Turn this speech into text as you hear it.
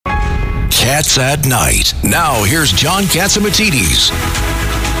Cats at Night. Now, here's John Catsimatidis.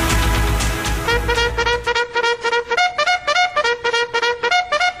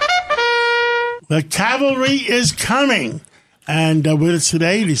 The cavalry is coming. And with us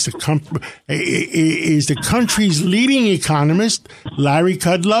today is the country's leading economist, Larry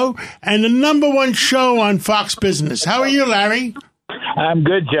Kudlow, and the number one show on Fox Business. How are you, Larry? I'm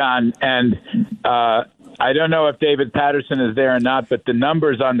good, John. And I don't know if David Patterson is there or not, but the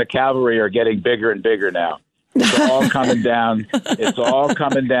numbers on the cavalry are getting bigger and bigger now. It's all coming down. It's all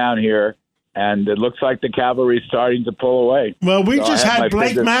coming down here. And it looks like the cavalry's starting to pull away. Well, we just had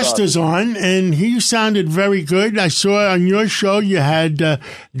Blake Masters on, and he sounded very good. I saw on your show you had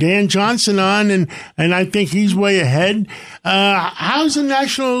Dan Johnson on, and I think he's way ahead. How's the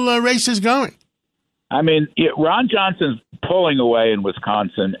national races going? I mean, Ron Johnson's pulling away in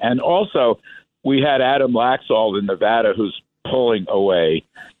Wisconsin, and also we had Adam Laxalt in Nevada who's pulling away.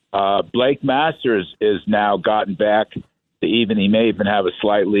 Blake Masters is now gotten back. He may even have a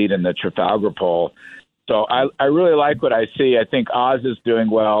slight lead in the Trafalgar poll. So I really like what I see. I think Oz is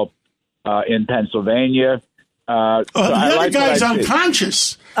doing well in Pennsylvania. The other guy's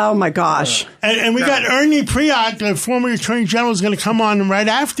unconscious. Oh, my gosh. And we got Ernie Priot, the former Attorney General, is going to come on right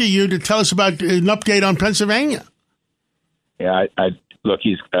after you to tell us about an update on Pennsylvania. Yeah, look,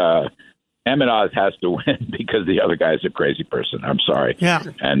 he's Emmett Oz has to win because the other guy's a crazy person. I'm sorry. Yeah.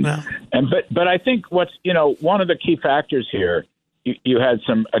 But I think what's, one of the key factors here, you had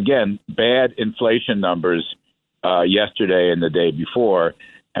some, again, bad inflation numbers yesterday and the day before.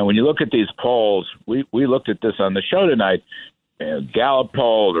 And when you look at these polls, we looked at this on the show tonight, Gallup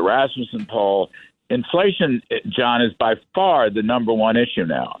poll, the Rasmussen poll, inflation, John, is by far the number one issue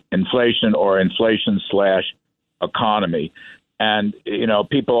now, inflation or inflation/economy. And,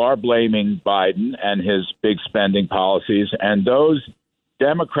 people are blaming Biden and his big spending policies. And those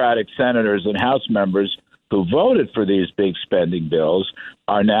Democratic senators and House members who voted for these big spending bills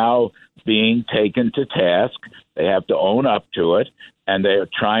are now being taken to task. They have to own up to it, and they are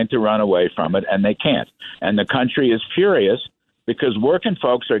trying to run away from it, and they can't. And the country is furious because working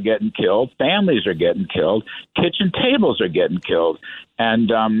folks are getting killed, families are getting killed, kitchen tables are getting killed, and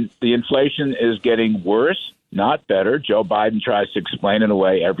the inflation is getting worse, not better. Joe Biden tries to explain it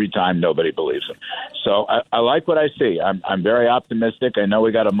away every time. Nobody believes him. So I like what I see. I'm very optimistic. I know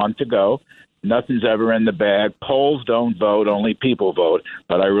we got a month to go. Nothing's ever in the bag. Polls don't vote. Only people vote.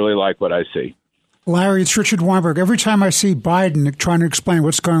 But I really like what I see. Larry, it's Richard Weinberg. Every time I see Biden trying to explain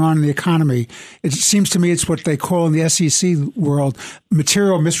what's going on in the economy, it seems to me it's what they call in the SEC world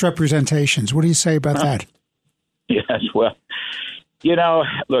material misrepresentations. What do you say about that? Yes, well,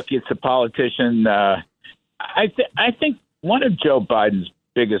 look, it's a politician. I think one of Joe Biden's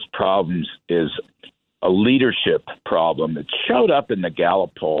biggest problems is a leadership problem. It showed up in the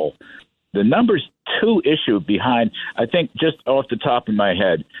Gallup poll. The number's 2 issue behind, I think, just off the top of my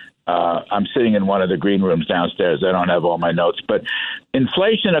head, I'm sitting in one of the green rooms downstairs. I don't have all my notes, but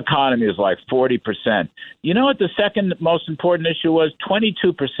inflation economy is like 40%. You know what the second most important issue was?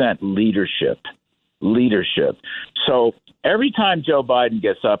 22% leadership. So every time Joe Biden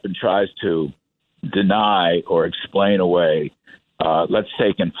gets up and tries to deny or explain away, let's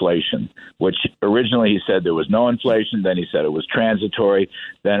take inflation, which originally he said there was no inflation. Then he said it was transitory.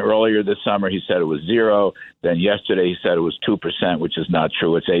 Then earlier this summer, he said it was 0. Then yesterday, he said it was 2%, which is not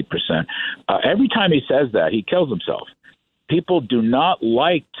true. It's 8%. Every time he says that, he kills himself. People do not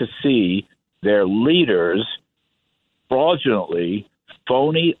like to see their leaders fraudulently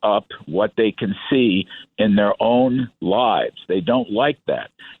phony up what they can see in their own lives. They don't like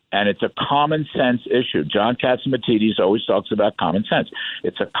that. And it's a common sense issue. John Catsimatidis always talks about common sense.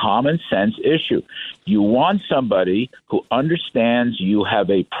 It's a common sense issue. You want somebody who understands you have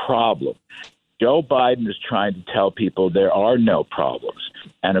a problem. Joe Biden is trying to tell people there are no problems.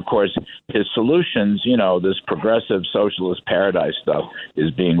 And, of course, his solutions, this progressive socialist paradise stuff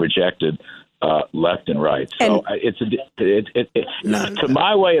is being rejected left and right. So to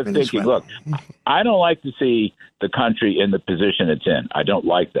my way of thinking, look, I don't like to see the country in the position it's in. I don't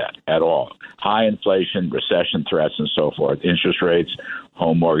like that at all. High inflation, recession threats, and so forth, interest rates,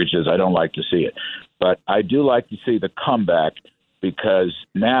 home mortgages. I don't like to see it. But I do like to see the comeback because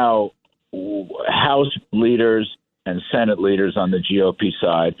now House leaders and Senate leaders on the GOP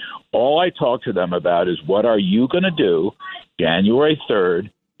side, all I talk to them about is what are you going to do January 3rd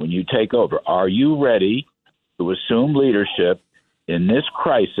when you take over? Are you ready to assume leadership in this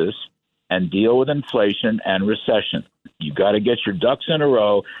crisis and deal with inflation and recession? You got to get your ducks in a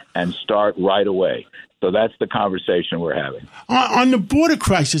row and start right away. So that's the conversation we're having. On the border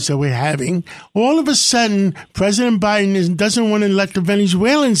crisis that we're having, all of a sudden, President Biden doesn't want to let the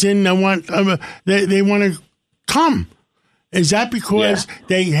Venezuelans in. They want to come. Is that because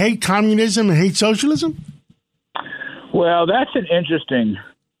they hate communism and hate socialism? Well, that's an interesting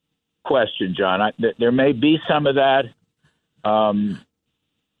question, John. There may be some of that.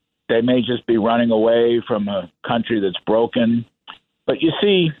 They may just be running away from a country that's broken. But you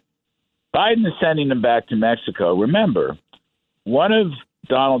see, Biden is sending them back to Mexico. Remember, one of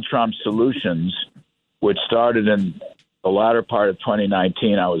Donald Trump's solutions, which started in the latter part of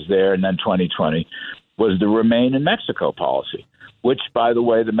 2019, I was there, and then 2020, was the Remain in Mexico policy, which, by the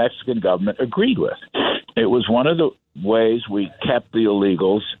way, the Mexican government agreed with. It was one of the ways we kept the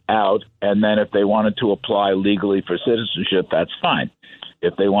illegals out, and then if they wanted to apply legally for citizenship, that's fine.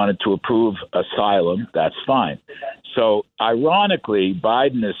 If they wanted to approve asylum, that's fine. So, ironically,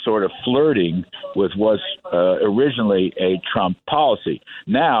 Biden is sort of flirting with what was originally a Trump policy.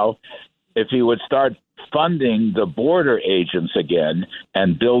 Now, if he would start funding the border agents again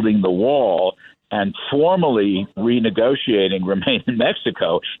and building the wall and formally renegotiating Remain in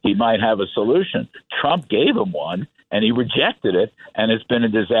Mexico, he might have a solution. Trump gave him one, and he rejected it, and it's been a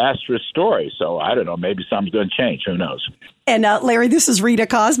disastrous story. So, I don't know, maybe something's going to change. Who knows? And Larry, this is Rita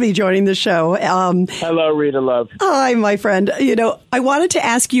Cosby joining the show. Hello, Rita Love. Hi, my friend. You know, I wanted to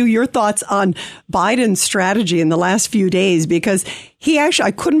ask you your thoughts on Biden's strategy in the last few days, because he actually,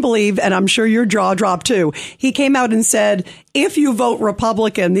 I couldn't believe, and I'm sure your jaw dropped too, he came out and said, if you vote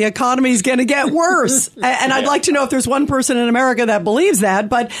Republican, the economy is going to get worse. And I'd like to know if there's one person in America that believes that,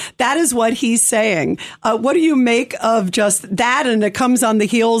 but that is what he's saying. What do you make of just that? And it comes on the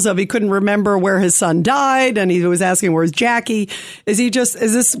heels of he couldn't remember where his son died, and he was asking where's Jackie. Is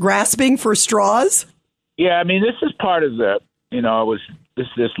this grasping for straws? Yeah, I mean, this is part of the, it was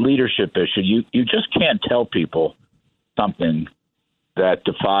this leadership issue. You just can't tell people something that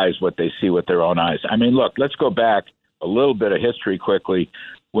defies what they see with their own eyes. I mean, look, let's go back a little bit of history quickly.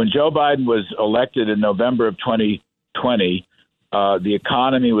 When Joe Biden was elected in November of 2020, the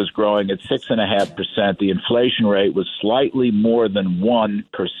economy was growing at 6.5%. The inflation rate was slightly more than 1%.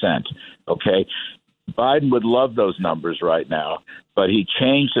 Okay. Biden would love those numbers right now, but he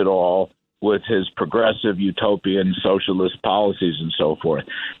changed it all with his progressive utopian socialist policies and so forth.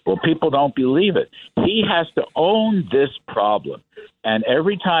 Well, people don't believe it. He has to own this problem. And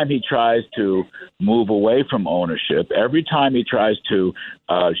every time he tries to move away from ownership, every time he tries to,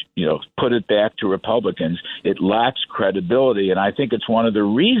 put it back to Republicans, it lacks credibility. And I think it's one of the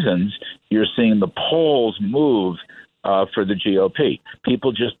reasons you're seeing the polls move for the GOP.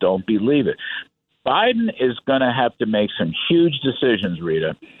 People just don't believe it. Biden is going to have to make some huge decisions,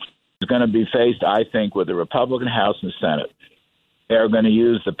 Rita. He's going to be faced, I think, with the Republican House and Senate. They're going to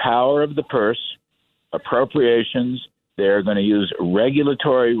use the power of the purse, appropriations. They're going to use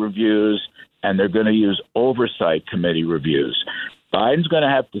regulatory reviews, and they're going to use oversight committee reviews. Biden's going to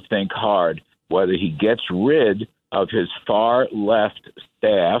have to think hard whether he gets rid of his far left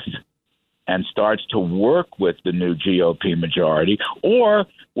staff and starts to work with the new GOP majority, or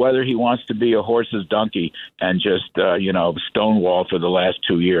whether he wants to be a horse's donkey and just, stonewall for the last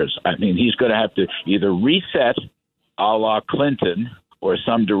 2 years. I mean, he's going to have to either reset a la Clinton or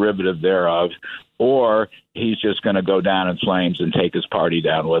some derivative thereof, or he's just going to go down in flames and take his party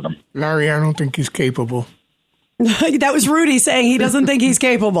down with him. Larry, I don't think he's capable. That was Rudy saying he doesn't think he's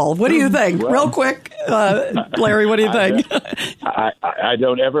capable. What do you think? Well, real quick, Larry, what do you think? I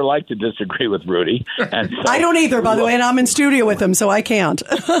don't ever like to disagree with Rudy. And so, I don't either, by the way, and I'm in studio with him, so I can't.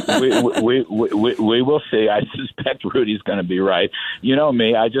 we will see. I suspect Rudy's going to be right. You know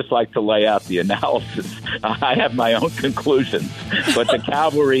me, I just like to lay out the analysis. I have my own conclusions, but the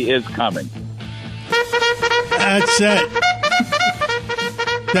cavalry is coming. That's it.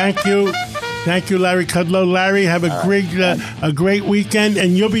 Thank you. Thank you, Larry Kudlow. Larry, have a great weekend,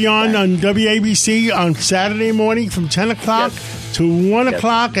 and you'll be on WABC on Saturday morning from 10 o'clock to 1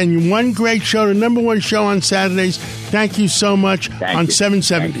 o'clock, and one great show, the number one show on Saturdays. Thank you so much on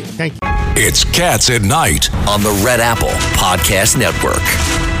 770. Thank you. It's Cats at Night on the Red Apple Podcast Network.